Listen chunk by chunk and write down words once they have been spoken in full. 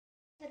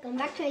welcome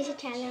back to my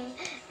channel,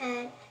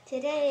 and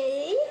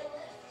today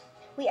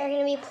we are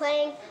going to be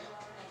playing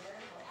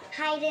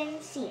hide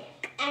and seek.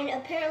 And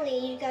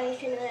apparently you guys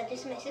should know that this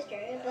is my sister,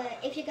 but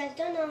if you guys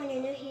don't know and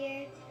you're new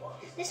here,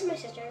 this is my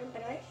sister, by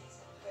the way,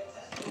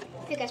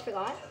 if you guys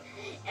forgot.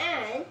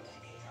 And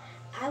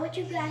I want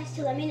you guys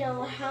to let me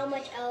know how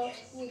much else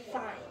you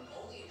find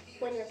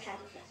when you're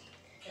past that.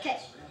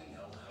 Okay,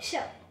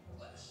 so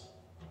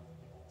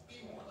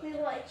we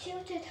want you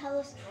to tell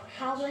us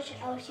how much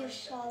else you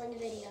saw in the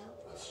video.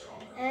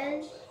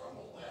 And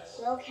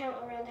we'll count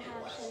around the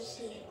house and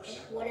see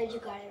if one of you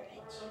got it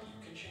right.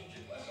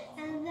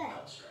 And then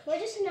we'll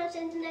just announce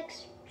it in the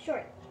next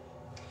short.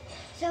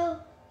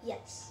 So,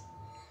 yes.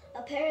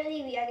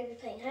 Apparently we are going to be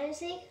playing hide and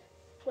seek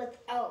with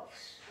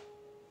elves.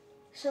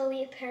 So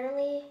we're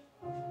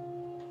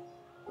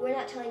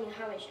not telling you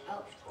how much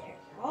elves there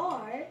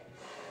are,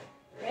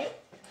 right?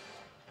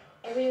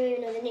 And we don't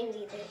even know the names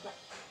either, but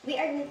we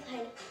are going to be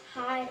playing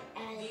hide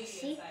and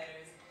seek.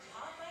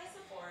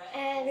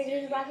 And we're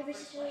going to do rock, paper,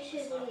 scissors,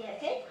 shoot,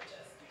 okay?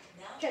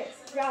 Okay.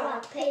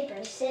 Rock,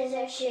 paper,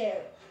 scissors,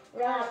 shoot.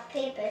 Rock,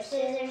 paper,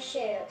 scissors,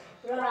 shoot.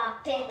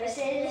 Rock, paper,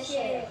 scissors,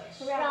 shoot.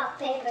 Rock,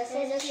 paper,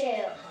 scissors,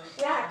 shoot.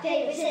 Rock,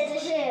 paper,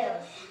 scissors,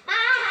 shoot.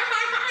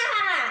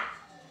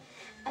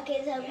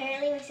 Okay, so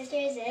apparently my sister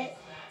is it.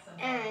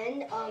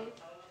 And I'm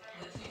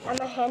going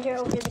to hand her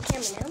over to the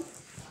camera now.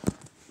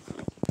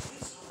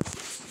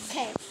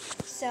 Okay,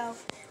 so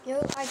you are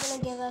going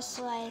to give us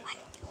like...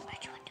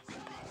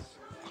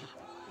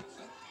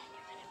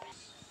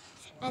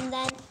 And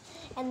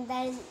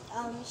then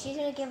she's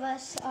gonna give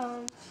us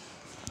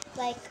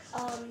like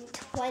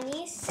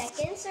 20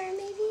 seconds or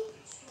maybe.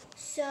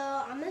 So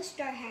I'm gonna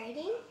start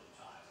hiding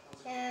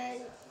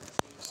and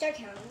start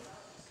counting.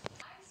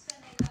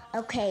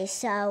 Okay,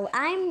 so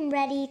I'm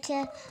ready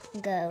to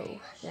go.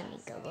 Let me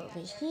go over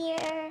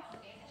here.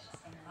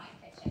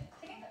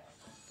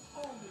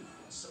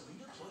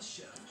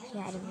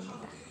 Yeah, I don't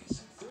remember.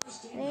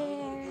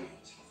 There.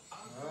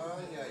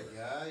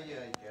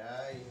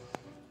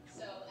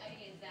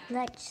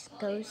 Let's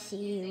go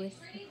see if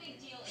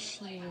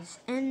she's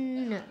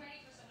in.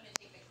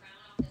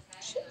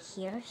 She's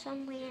here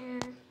somewhere.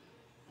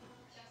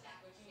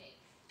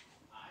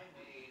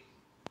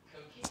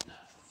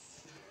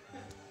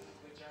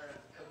 Which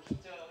are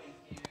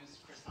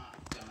coquito-infused croissant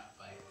donut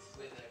bites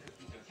with a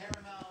coquito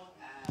caramel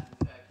and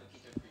a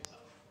coquito cream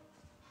sauce.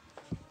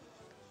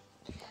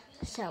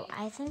 So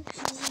I think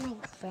she's in my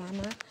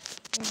grandma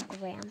and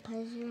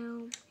grandpa's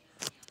room.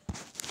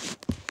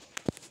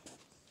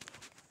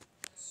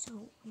 So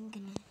I'm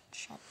gonna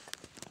check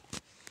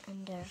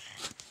under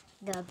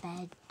the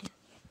bed.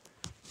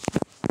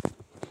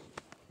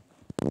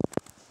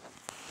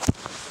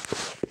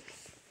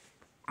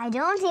 I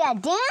don't see a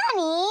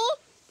Danny!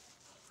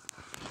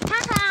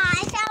 Haha,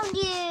 I found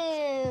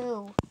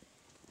you!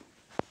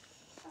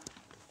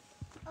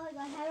 Oh my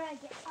god, how do I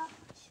get up?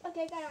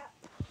 Okay, got out.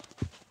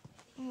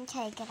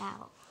 Okay, get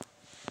out.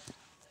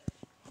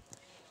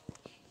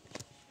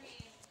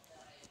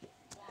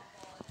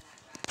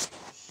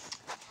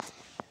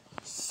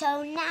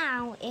 So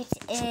now it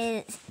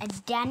is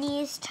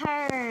Danny's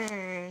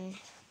turn.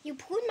 You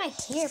pulled my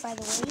hair, by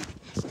the way.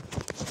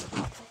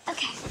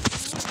 Okay.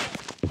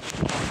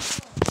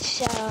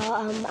 So,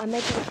 I'm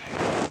gonna do...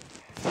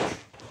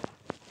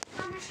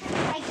 How much time do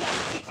I get?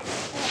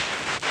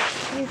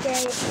 You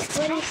get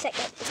 20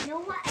 seconds. You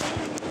know what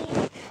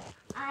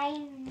I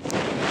need?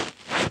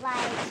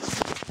 Like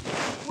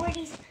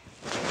 40.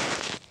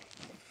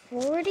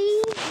 40?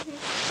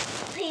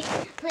 Please,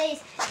 please,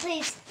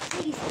 please,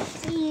 please,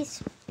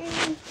 please.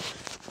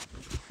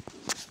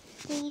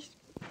 Please,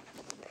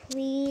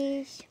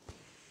 please,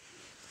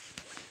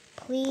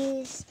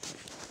 please.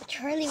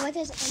 Charlie, what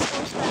does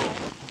info spell?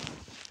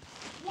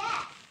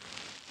 Yeah.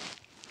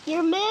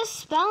 You're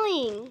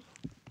misspelling.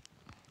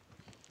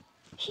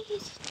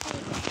 Jeez.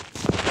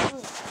 Oh,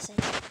 listen.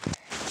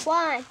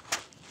 1,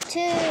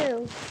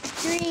 2,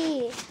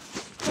 3,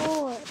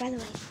 4. By the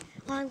way,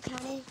 while I'm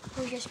counting,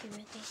 who's your screen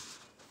with me?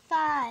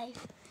 5,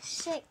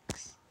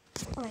 6.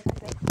 Oh my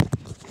god, wait.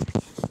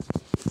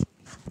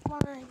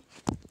 1,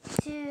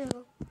 2,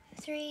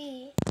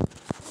 3,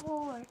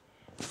 4,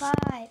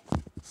 5,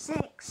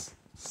 6,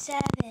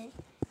 7,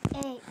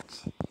 8,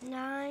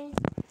 9,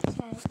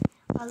 10,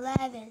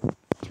 11,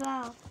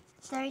 12,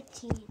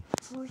 13,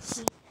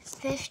 14,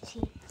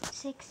 15,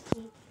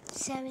 16,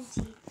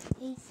 17,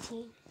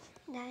 18,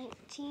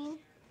 19,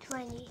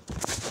 20.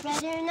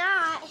 Ready or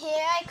not,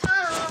 here I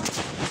come.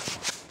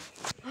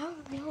 I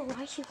don't know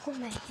why she pulled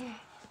my hair.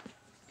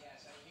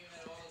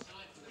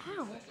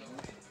 Ow.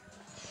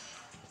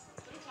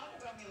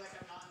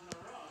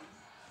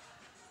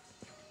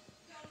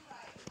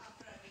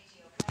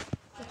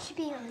 Would she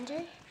be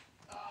under?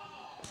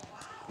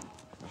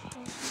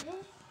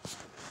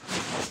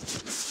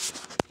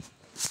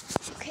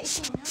 Okay,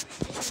 so now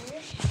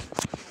here.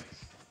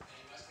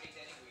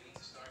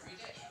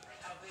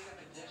 How big of a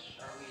dish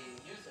are we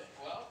using?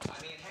 Well, I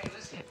mean, hey,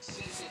 listen,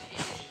 since it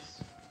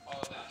is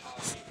all about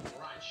holiday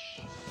brunch.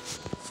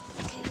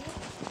 Okay.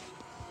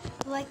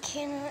 Like,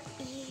 can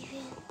not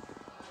even.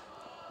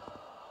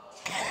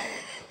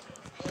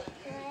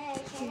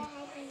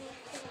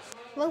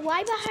 Well,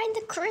 why behind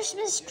the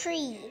Christmas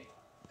tree?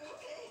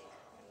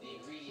 The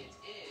ingredient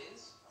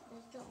is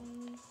That's the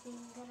only thing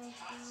that I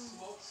hot found.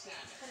 smoked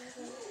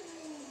salmon.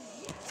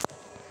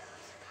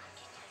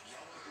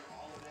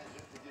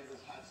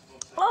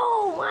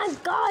 Oh my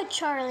God,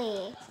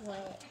 Charlie!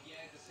 What?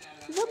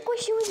 Look what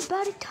she was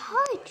about to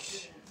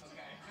touch.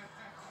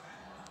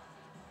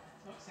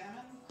 Smoked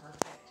salmon,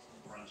 perfect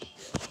brunch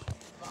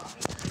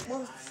dish.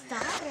 Well,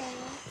 stop it.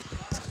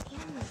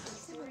 Damn it,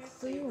 give her a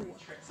clue.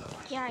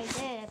 Yeah, I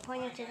did. I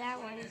pointed to that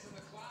one.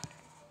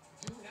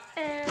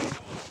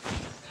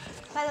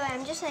 By the way,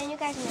 I'm just letting you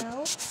guys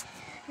know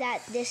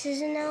that this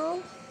is a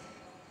no.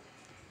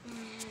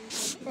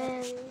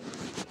 And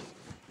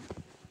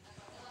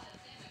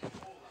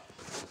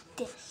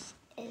this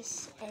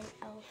is an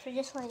L for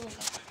just letting you know.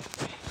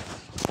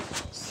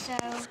 So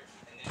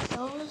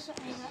those are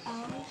the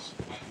L's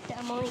that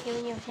I'm only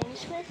giving you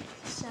hints with.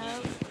 So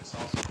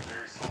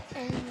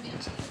and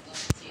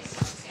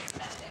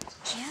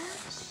yeah.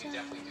 So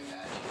Definitely do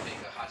that. You can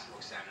make a hot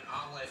smoked salmon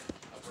omelet,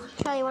 a version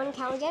Charlie, you want to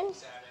count again?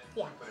 salmon.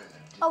 Yeah.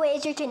 Oh wait,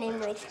 it's your turn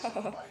anyway.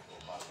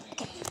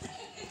 Okay.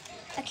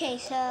 Okay,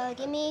 so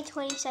give me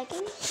 20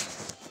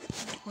 seconds.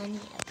 20.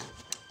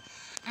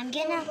 I'm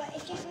gonna. But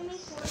if you give me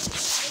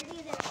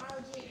 40, then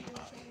I'll do it.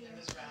 In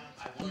this round,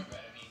 I won't bet.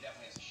 I mean, he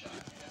definitely has a shot.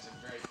 That's a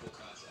very cool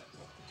concept.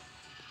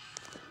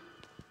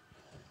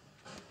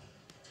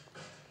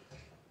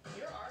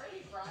 You're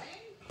already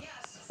frying?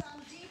 Yes,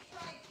 some deep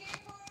fried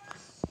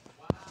capers.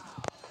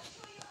 Wow.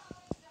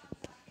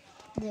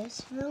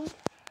 This room.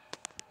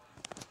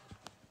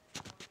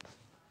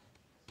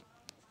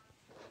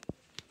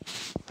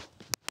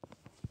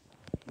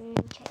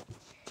 Okay.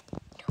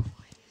 Don't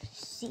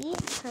see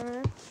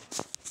her,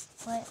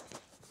 but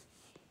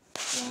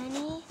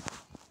Danny,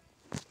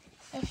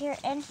 if you're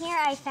in here,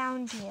 I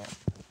found you.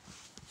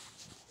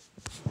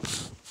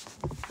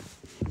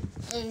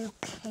 Okay.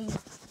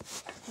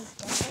 I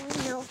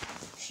definitely know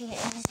she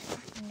is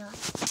not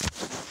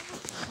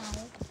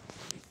outside.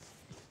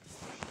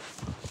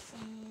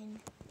 And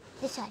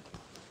this side.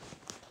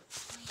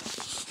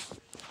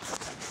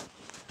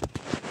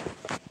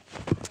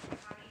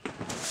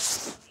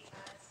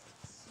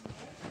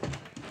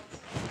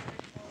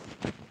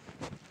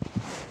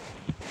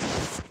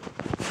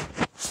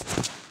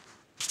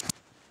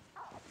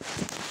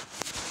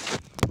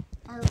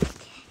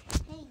 Okay.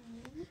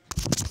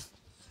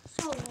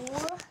 So,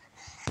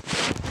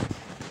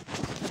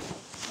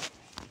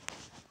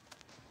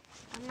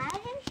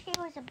 imagine she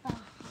was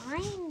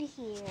behind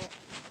here.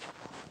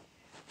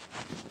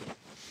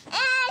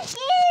 Ashes!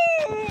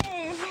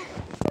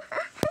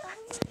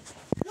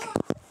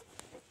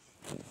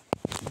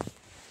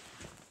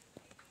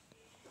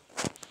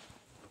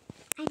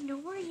 I know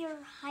where you're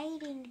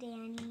hiding,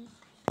 Danny.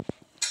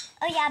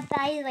 Oh yeah,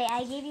 by the way,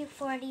 I gave you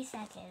 40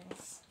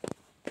 seconds.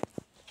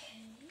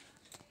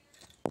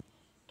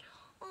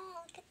 Oh,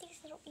 look at these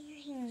little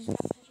earrings.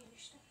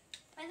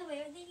 by the way,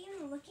 are they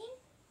even looking?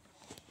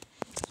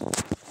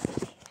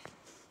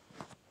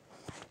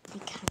 They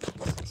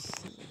can't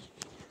see.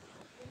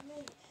 Oh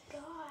my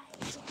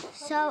god.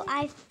 So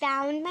I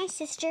found my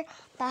sister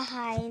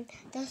behind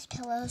those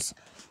pillows.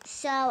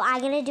 So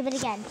I'm gonna do it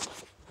again.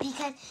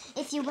 Because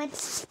if you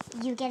went,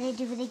 you gotta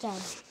do it again.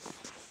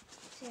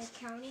 So you're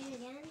counting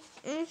again?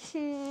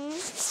 Mm-hmm.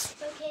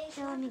 Okay,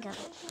 So let me go. oh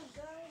my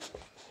god.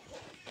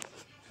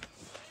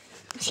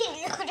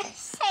 She's gonna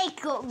say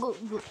go, go,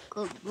 go,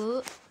 go,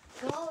 go.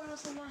 Go or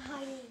else I'm not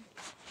hiding.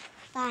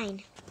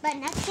 Fine. But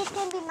next it's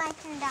gonna be my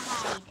turn to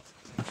hide.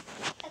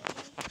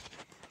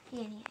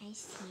 Danny, I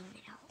see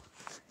now.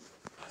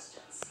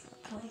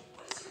 Okay.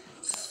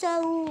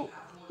 So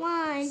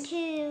 1,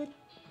 2,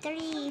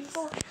 3,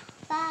 4,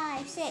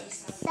 5, 6,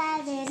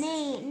 7,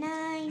 8,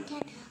 9,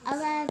 10,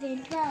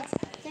 11, 12,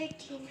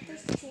 13,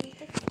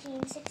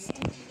 15,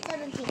 16,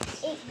 17,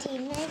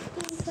 18, 19,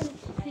 20,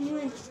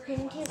 21,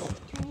 22,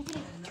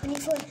 23,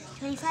 24,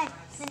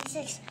 25,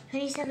 26,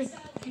 27,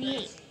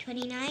 28,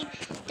 29,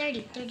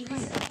 30, 31,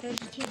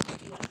 32,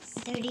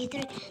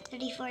 33,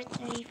 34,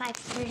 35,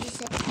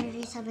 36,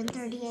 37,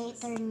 38,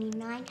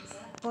 39,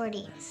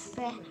 40.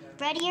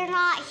 Ready or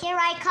not, here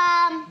I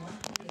come.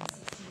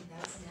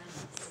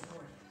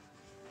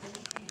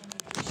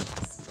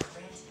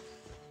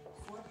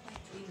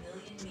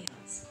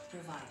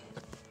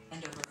 Provided,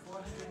 and over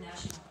 400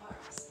 national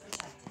parks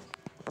protected.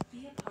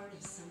 Be a part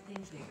of something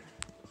bigger.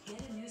 Get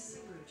a new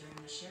Subaru during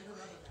the Share the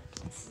Love event,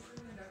 and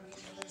Subaru and our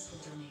retailers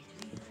will donate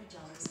 $300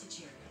 to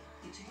charity.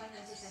 Did you find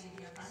this any of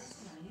your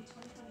finest on a new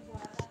 2024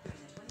 Outback during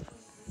the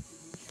 2023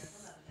 Subaru Share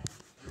the Love event?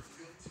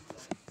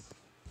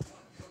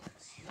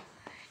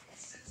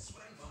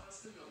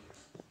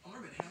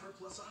 Arm & Hammer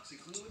plus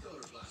OxyClean with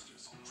odor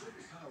blasters.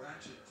 Trigger power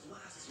action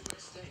blasts away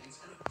stains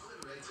and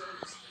obliterates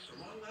odors. For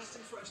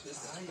long-lasting freshness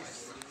that's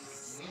twice what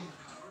you need.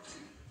 Power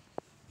 2.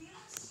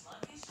 Feeling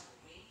sluggish or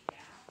weighed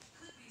down?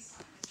 Could be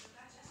signs your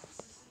digestive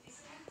system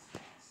isn't at its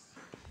best.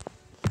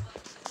 But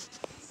with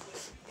Metamucil,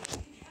 every day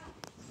can count.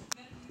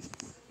 Metamucil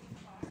Silly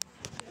Bar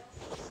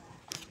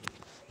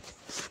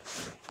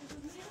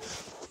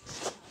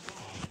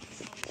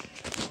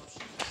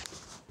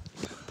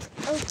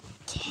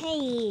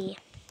Hey,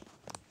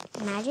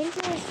 imagine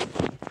just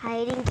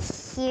hiding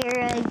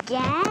here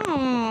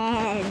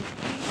again.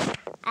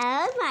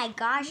 Oh my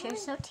gosh, you're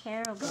so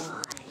terrible.